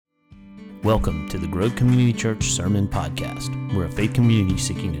Welcome to the Grove Community Church Sermon Podcast. We're a faith community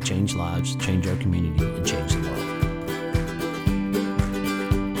seeking to change lives, change our community, and change the world.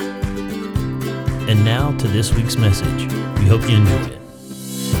 And now to this week's message. We hope you enjoy it.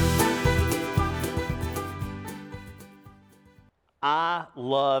 I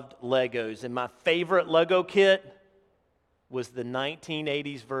loved Legos, and my favorite Lego kit was the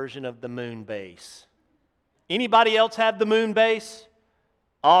 1980s version of the moon base. Anybody else have the moon base?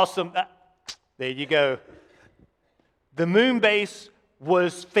 Awesome. There you go. The moon base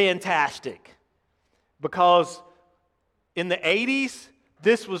was fantastic because in the 80s,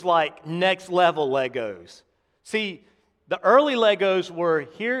 this was like next level Legos. See, the early Legos were,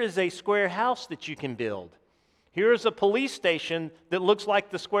 here is a square house that you can build. Here is a police station that looks like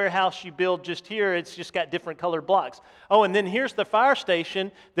the square house you build just here. It's just got different colored blocks. Oh, and then here's the fire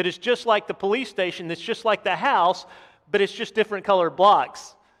station that is just like the police station, that's just like the house, but it's just different colored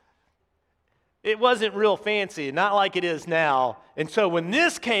blocks. It wasn't real fancy, not like it is now. And so when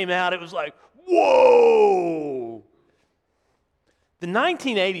this came out, it was like, whoa! The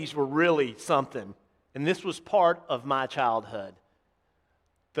 1980s were really something, and this was part of my childhood.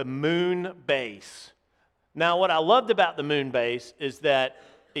 The moon base. Now, what I loved about the moon base is that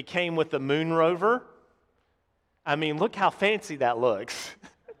it came with the moon rover. I mean, look how fancy that looks.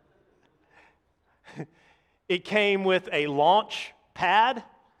 It came with a launch pad,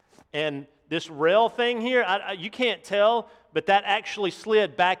 and this rail thing here, you can't tell, but that actually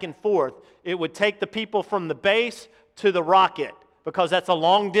slid back and forth. It would take the people from the base to the rocket because that's a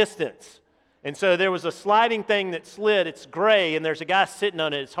long distance. And so there was a sliding thing that slid. It's gray, and there's a guy sitting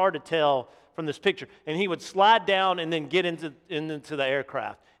on it. It's hard to tell from this picture. And he would slide down and then get into the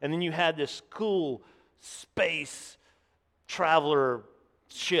aircraft. And then you had this cool space traveler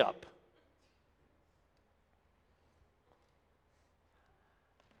ship.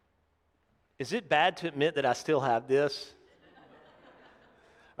 Is it bad to admit that I still have this?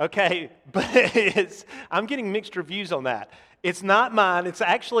 Okay, but I'm getting mixed reviews on that. It's not mine. It's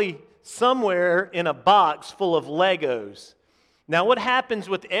actually somewhere in a box full of Legos. Now, what happens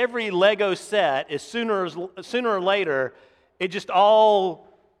with every Lego set is sooner or later, it just all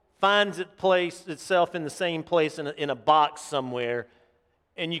finds itself in the same place in a box somewhere,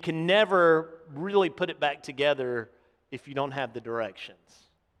 and you can never really put it back together if you don't have the directions.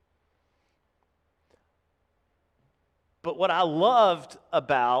 But what I loved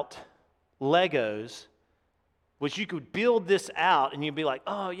about Legos was you could build this out and you'd be like,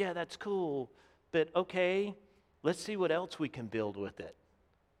 oh yeah, that's cool, but okay, let's see what else we can build with it.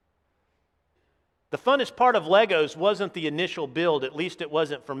 The funnest part of Legos wasn't the initial build, at least it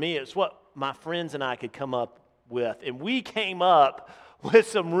wasn't for me. It's what my friends and I could come up with. And we came up with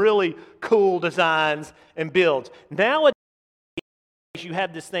some really cool designs and builds. Nowadays, you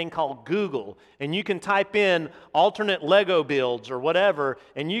have this thing called Google, and you can type in alternate Lego builds or whatever,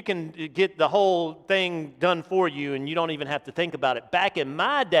 and you can get the whole thing done for you, and you don't even have to think about it. Back in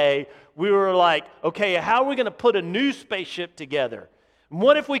my day, we were like, okay, how are we going to put a new spaceship together?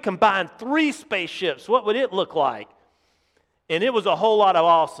 What if we combined 3 spaceships? What would it look like? And it was a whole lot of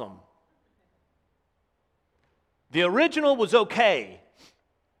awesome. The original was okay,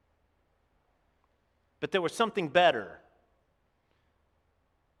 but there was something better.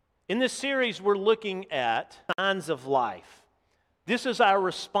 In this series, we're looking at signs of life. This is our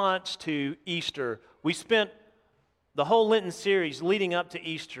response to Easter. We spent the whole Lenten series leading up to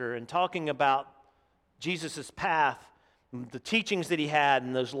Easter and talking about Jesus' path, the teachings that he had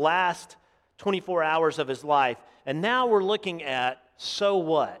in those last 24 hours of his life. And now we're looking at so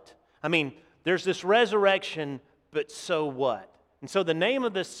what? I mean, there's this resurrection, but so what? And so the name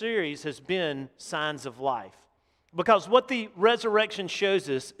of this series has been Signs of Life. Because what the resurrection shows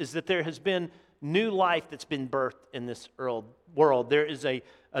us is that there has been new life that's been birthed in this world. There is a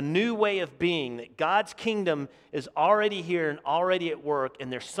new way of being, that God's kingdom is already here and already at work,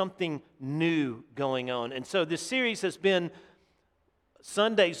 and there's something new going on. And so this series has been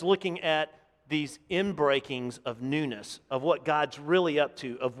Sundays looking at these inbreakings of newness, of what God's really up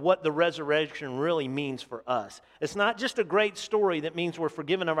to, of what the resurrection really means for us. It's not just a great story that means we're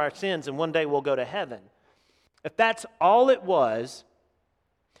forgiven of our sins and one day we'll go to heaven. If that's all it was,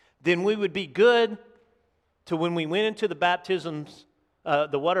 then we would be good to when we went into the baptisms,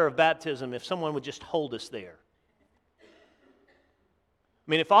 the water of baptism, if someone would just hold us there. I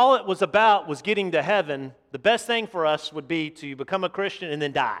mean, if all it was about was getting to heaven, the best thing for us would be to become a Christian and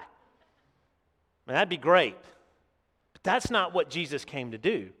then die. I mean, that'd be great. But that's not what Jesus came to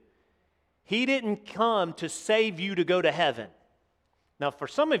do. He didn't come to save you to go to heaven. Now, for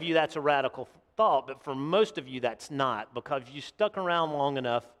some of you, that's a radical thought, but for most of you, that's not, because you stuck around long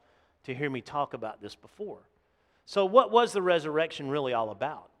enough to hear me talk about this before. So what was the resurrection really all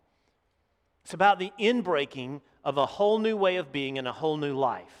about? It's about the inbreaking of a whole new way of being and a whole new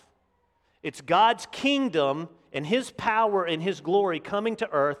life. It's God's kingdom and His power and His glory coming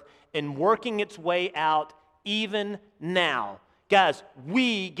to earth and working its way out even now. Guys,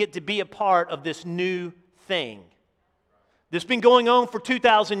 we get to be a part of this new thing. This has been going on for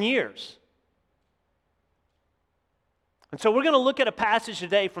 2,000 years. And so we're going to look at a passage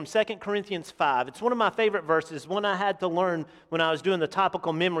today from 2 Corinthians 5. It's one of my favorite verses, one I had to learn when I was doing the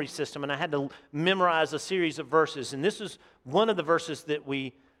topical memory system, and I had to memorize a series of verses. And this is one of the verses that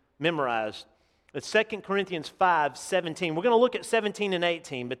we memorized. It's 2 Corinthians 5, 17. We're going to look at 17 and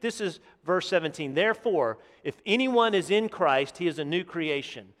 18, but this is verse 17. Therefore, if anyone is in Christ, he is a new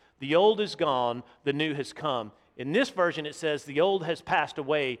creation. The old is gone, the new has come. In this version, it says, the old has passed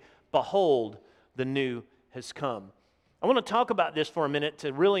away. Behold, the new has come. I want to talk about this for a minute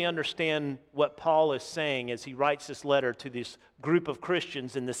to really understand what Paul is saying as he writes this letter to this group of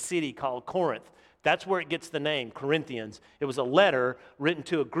Christians in the city called Corinth. That's where it gets the name, Corinthians. It was a letter written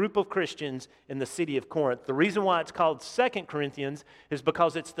to a group of Christians in the city of Corinth. The reason why it's called 2 Corinthians is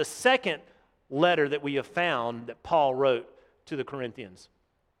because it's the second letter that we have found that Paul wrote to the Corinthians.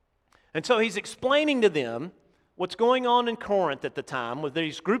 And so he's explaining to them what's going on in Corinth at the time, where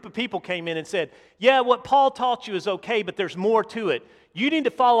these group of people came in and said, yeah, what Paul taught you is okay, but there's more to it. You need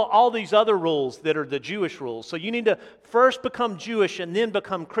to follow all these other rules that are the Jewish rules. So you need to first become Jewish and then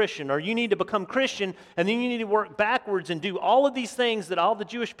become Christian, or you need to become Christian and then you need to work backwards and do all of these things that all the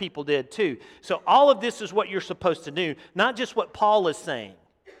Jewish people did too. So all of this is what you're supposed to do, not just what Paul is saying.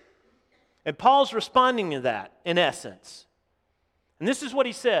 And Paul's responding to that in essence. And this is what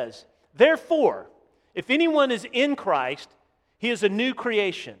he says, therefore, if anyone is in Christ, he is a new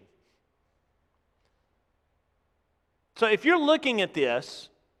creation. So if you're looking at this,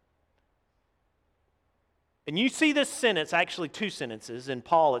 and you see this sentence, actually two sentences, in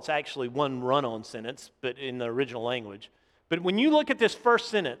Paul it's actually one run-on sentence, but in the original language. But when you look at this first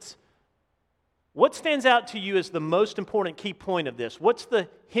sentence, what stands out to you as the most important key point of this? What's the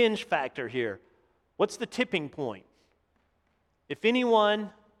hinge factor here? What's the tipping point? If anyone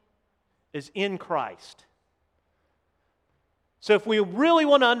is in Christ. So if we really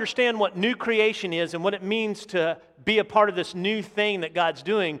want to understand what new creation is and what it means to be a part of this new thing that God's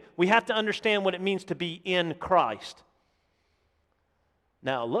doing, we have to understand what it means to be in Christ.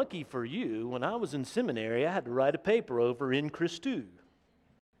 Now, lucky for you, when I was in seminary, I had to write a paper over in Christu.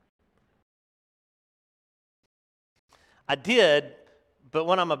 I did, but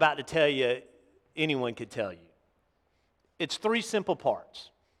what I'm about to tell you, anyone could tell you. It's three simple parts.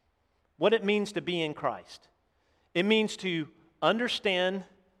 What it means to be in Christ. It means to understand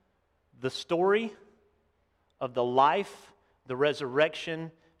the story of the life, the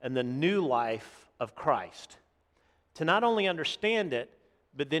resurrection, and the new life of Christ. To not only understand it,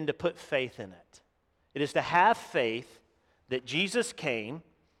 but then to put faith in it. It is to have faith that Jesus came,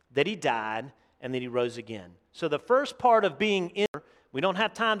 that He died, and that He rose again. So the first part of being in, we don't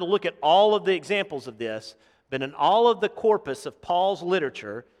have time to look at all of the examples of this, but in all of the corpus of Paul's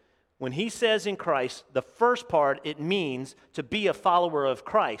literature, when he says in Christ, the first part, it means to be a follower of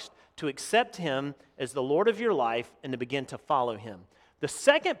Christ, to accept Him as the Lord of your life and to begin to follow Him. The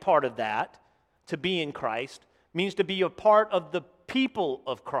second part of that, to be in Christ, means to be a part of the people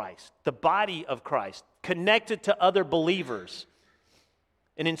of Christ, the body of Christ, connected to other believers.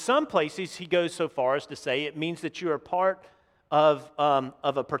 And in some places, he goes so far as to say it means that you are part of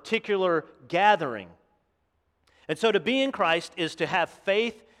a particular gathering. And so to be in Christ is to have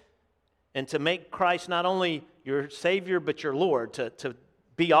faith and to make Christ not only your Savior, but your Lord, to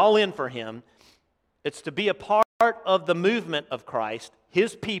be all in for Him. It's to be a part of the movement of Christ,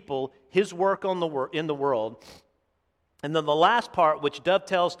 His people, His work in the world. And then the last part, which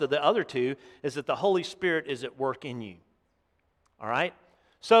dovetails to the other two, is that the Holy Spirit is at work in you. All right?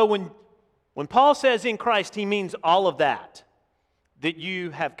 So when Paul says in Christ, he means all of that. That you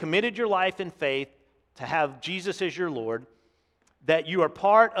have committed your life in faith to have Jesus as your Lord, that you are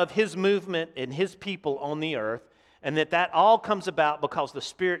part of His movement and His people on the earth, and that all comes about because the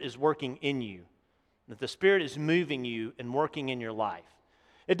Spirit is working in you, that the Spirit is moving you and working in your life.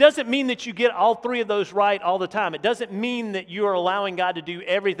 It doesn't mean that you get all three of those right all the time. It doesn't mean that you are allowing God to do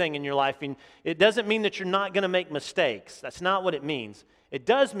everything in your life. And it doesn't mean that you're not going to make mistakes. That's not what it means. It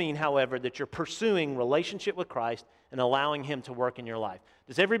does mean, however, that you're pursuing relationship with Christ and allowing Him to work in your life.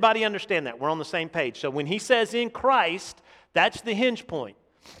 Does everybody understand that? We're on the same page. So when he says in Christ, that's the hinge point.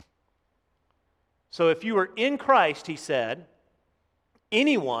 So if you are in Christ, he said,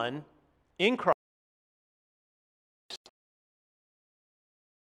 anyone in Christ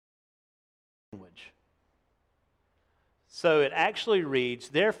So it actually reads,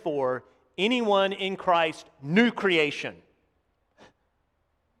 therefore, anyone in Christ, new creation.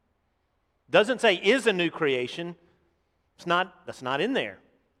 Doesn't say is a new creation. That's not in there.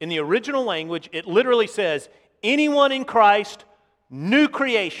 In the original language, it literally says, anyone in Christ, new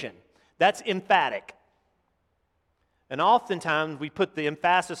creation. That's emphatic. And oftentimes we put the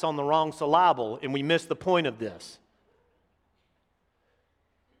emphasis on the wrong syllable and we miss the point of this.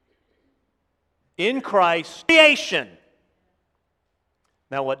 In Christ, creation.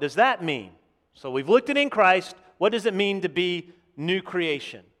 Now what does that mean? So we've looked at in Christ. What does it mean to be new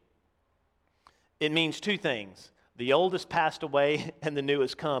creation? It means two things. The old has passed away and the new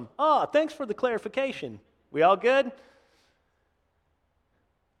has come. Oh, thanks for the clarification. We all good?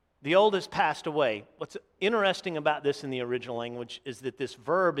 The old has passed away. What's interesting about this in the original language is that this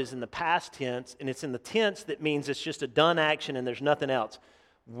verb is in the past tense, and it's in the tense that means it's just a done action and there's nothing else.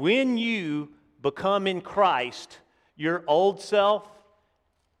 When you become in Christ, your old self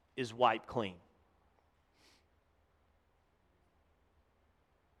is wiped clean.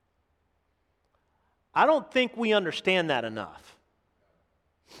 I don't think we understand that enough.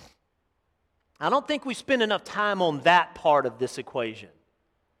 I don't think we spend enough time on that part of this equation.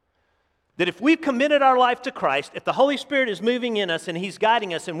 That if we've committed our life to Christ, if the Holy Spirit is moving in us and He's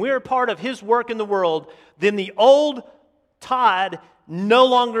guiding us and we're a part of His work in the world, then the old Todd no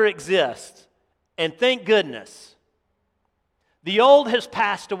longer exists. And thank goodness. The old has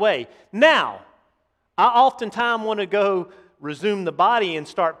passed away. Now, I oftentimes want to go resume the body and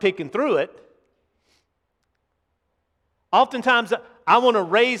start picking through it. Oftentimes, I want to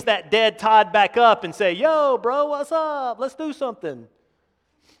raise that dead Todd back up and say, yo, bro, what's up? Let's do something.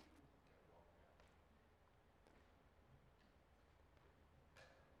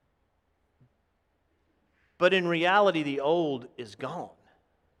 But in reality, the old is gone.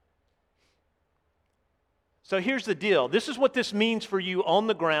 So here's the deal. This is what this means for you on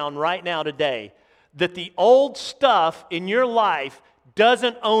the ground right now today. That the old stuff in your life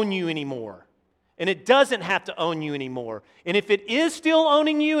doesn't own you anymore. And it doesn't have to own you anymore. And if it is still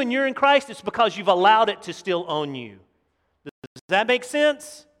owning you and you're in Christ, it's because you've allowed it to still own you. Does that make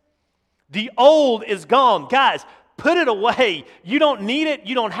sense? The old is gone. Guys, put it away. You don't need it.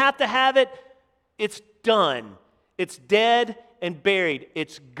 You don't have to have it. It's done. It's dead and buried.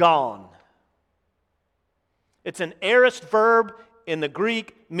 It's gone. It's an aorist verb in the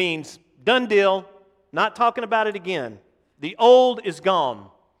Greek, means done deal, not talking about it again. The old is gone.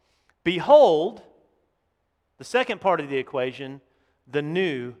 Behold, the second part of the equation, the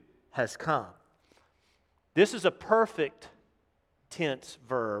new has come. This is a perfect tense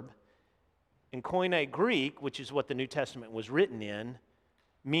verb. In Koine Greek, which is what the New Testament was written in,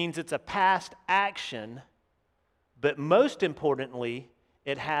 means it's a past action, but most importantly,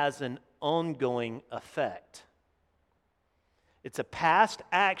 it has an ongoing effect. It's a past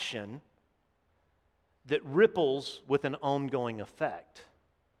action that ripples with an ongoing effect.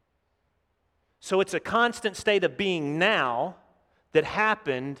 So it's a constant state of being now that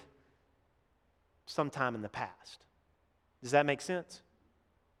happened sometime in the past. Does that make sense?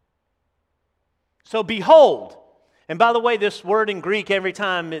 So behold, and by the way, this word in Greek, every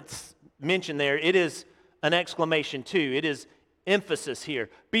time it's mentioned there, it is an exclamation too. It is emphasis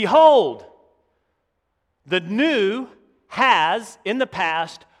here. Behold, the new has, in the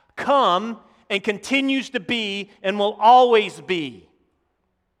past, come and continues to be and will always be.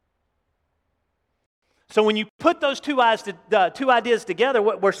 So when you put those two ideas together,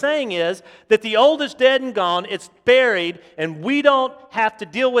 what we're saying is that the old is dead and gone, it's buried, and we don't have to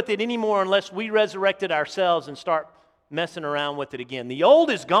deal with it anymore unless we resurrect it ourselves and start messing around with it again. The old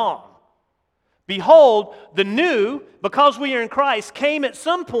is gone. Behold, the new, because we are in Christ, came at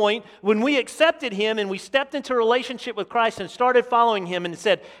some point when we accepted Him and we stepped into a relationship with Christ and started following Him and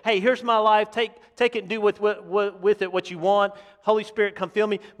said, hey, here's my life, take it and do with it what you want. Holy Spirit, come fill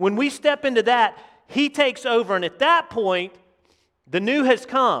me. When we step into that, He takes over, and at that point, the new has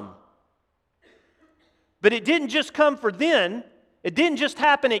come. But it didn't just come for then. It didn't just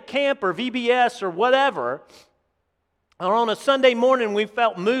happen at camp or VBS or whatever, or on a Sunday morning we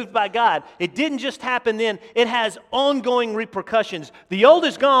felt moved by God. It didn't just happen then. It has ongoing repercussions. The old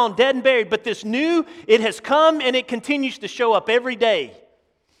is gone, dead and buried, but this new, it has come and it continues to show up every day.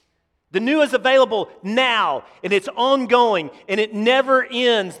 The new is available now, and it's ongoing, and it never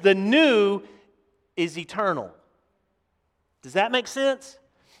ends. The new is eternal. Does that make sense?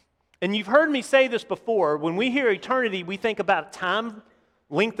 And you've heard me say this before. When we hear eternity, we think about time,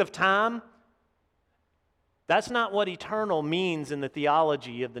 length of time. That's not what eternal means in the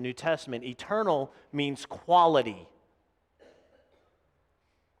theology of the New Testament. Eternal means quality.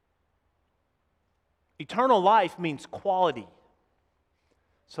 Eternal life means quality.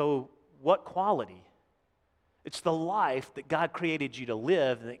 So, what quality? It's the life that God created you to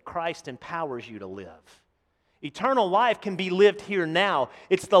live and that Christ empowers you to live. Eternal life can be lived here now.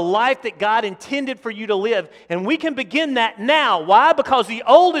 It's the life that God intended for you to live, and we can begin that now. Why? Because the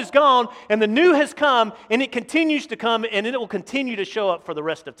old is gone and the new has come, and it continues to come, and it will continue to show up for the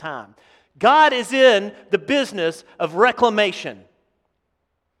rest of time. God is in the business of reclamation.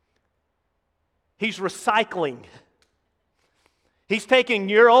 He's recycling. He's taking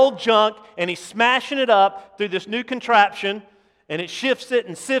your old junk and he's smashing it up through this new contraption, and it shifts it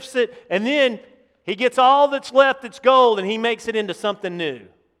and sifts it, and then he gets all that's left that's gold and he makes it into something new.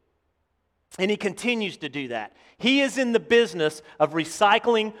 And he continues to do that. He is in the business of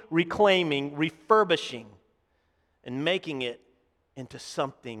recycling, reclaiming, refurbishing, and making it into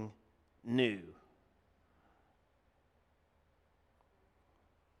something new.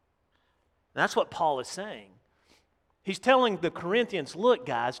 That's what Paul is saying. He's telling the Corinthians, look,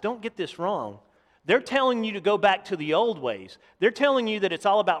 guys, don't get this wrong. They're telling you to go back to the old ways. They're telling you that it's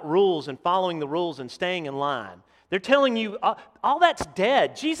all about rules and following the rules and staying in line. They're telling you all that's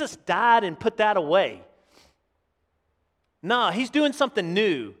dead. Jesus died and put that away. No, he's doing something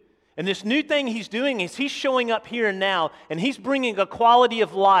new. And this new thing he's doing is he's showing up here and now, and he's bringing a quality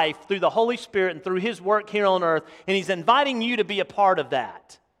of life through the Holy Spirit and through his work here on earth, and he's inviting you to be a part of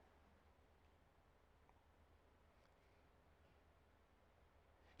that.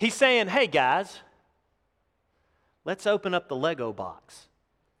 He's saying, hey guys, let's open up the Lego box.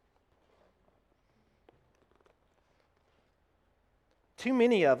 Too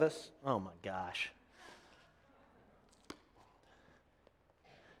many of us, oh my gosh.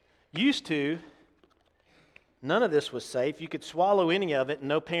 Used to, none of this was safe. You could swallow any of it and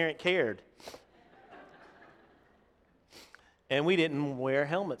no parent cared. And we didn't wear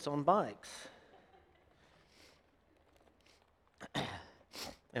helmets on bikes.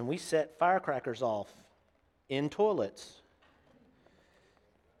 And we set firecrackers off in toilets.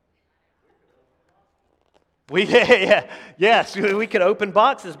 Yes, we could open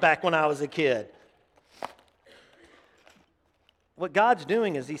boxes back when I was a kid. What God's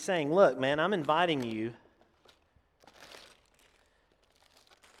doing is he's saying, look, man, I'm inviting you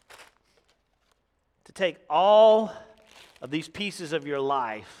to take all of these pieces of your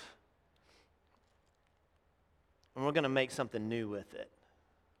life and we're going to make something new with it.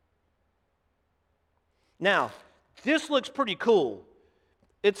 Now, this looks pretty cool.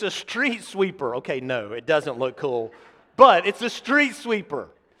 It's a street sweeper. Okay, no, it doesn't look cool, but it's a street sweeper.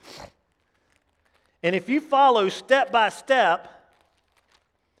 And if you follow step by step,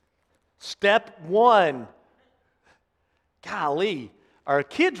 step one, golly, are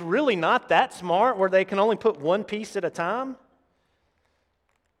kids really not that smart where they can only put one piece at a time?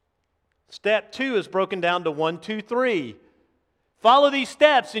 Step two is broken down to 1, 2, 3. Follow these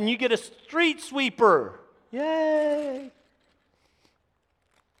steps and you get a street sweeper. Yay!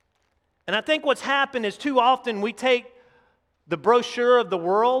 And I think what's happened is too often we take the brochure of the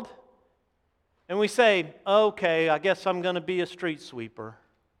world and we say, okay, I guess I'm going to be a street sweeper.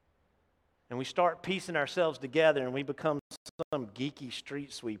 And we start piecing ourselves together and we become some geeky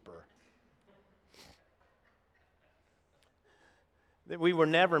street sweeper that we were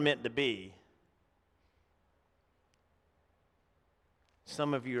never meant to be.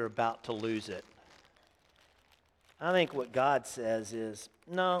 Some of you are about to lose it. I think what God says is,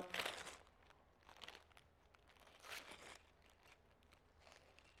 no.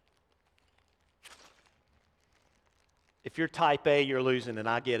 If you're type A, you're losing it.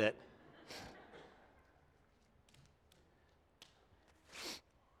 I get it.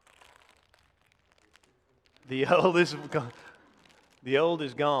 The old is gone. The old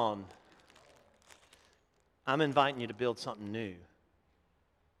is gone. I'm inviting you to build something new.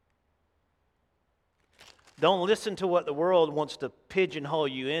 Don't listen to what the world wants to pigeonhole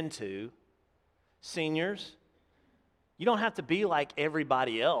you into. Seniors, you don't have to be like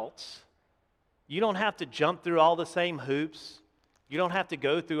everybody else. You don't have to jump through all the same hoops. You don't have to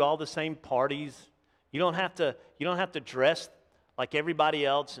go through all the same parties. You don't have to dress like everybody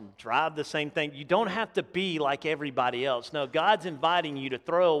else and drive the same thing. You don't have to be like everybody else. No, God's inviting you to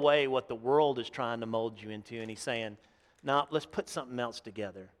throw away what the world is trying to mold you into, and he's saying, no, let's put something else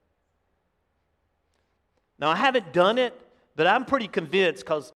together. Now, I haven't done it, but I'm pretty convinced,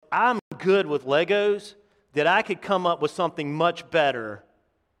 because I'm good with Legos, that I could come up with something much better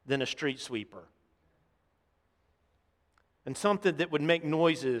than a street sweeper. And something that would make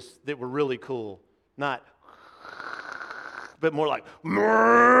noises that were really cool. Not, but more like,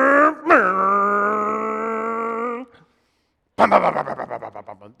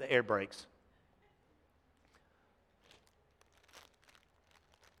 the air brakes.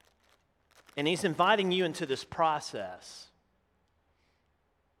 And he's inviting you into this process.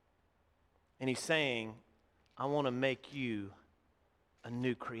 And he's saying, I want to make you a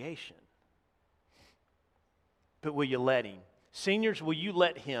new creation. But will you let him? Seniors, will you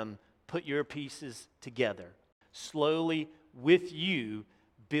let him put your pieces together? Slowly, with you,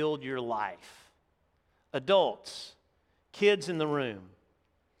 build your life. Adults, kids in the room,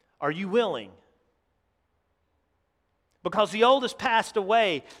 are you willing? Because the old has passed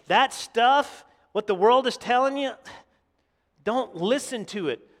away. That stuff, what the world is telling you, don't listen to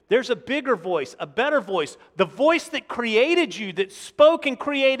it. There's a bigger voice, a better voice, the voice that created you, that spoke and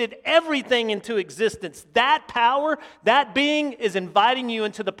created everything into existence. That power, that being is inviting you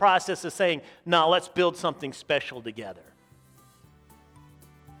into the process of saying, no, let's build something special together.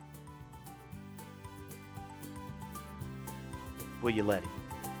 Will you let him?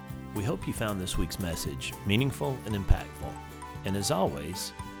 We hope you found this week's message meaningful and impactful. And as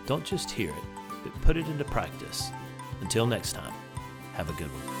always, don't just hear it, but put it into practice. Until next time, have a good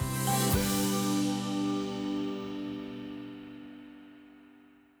one.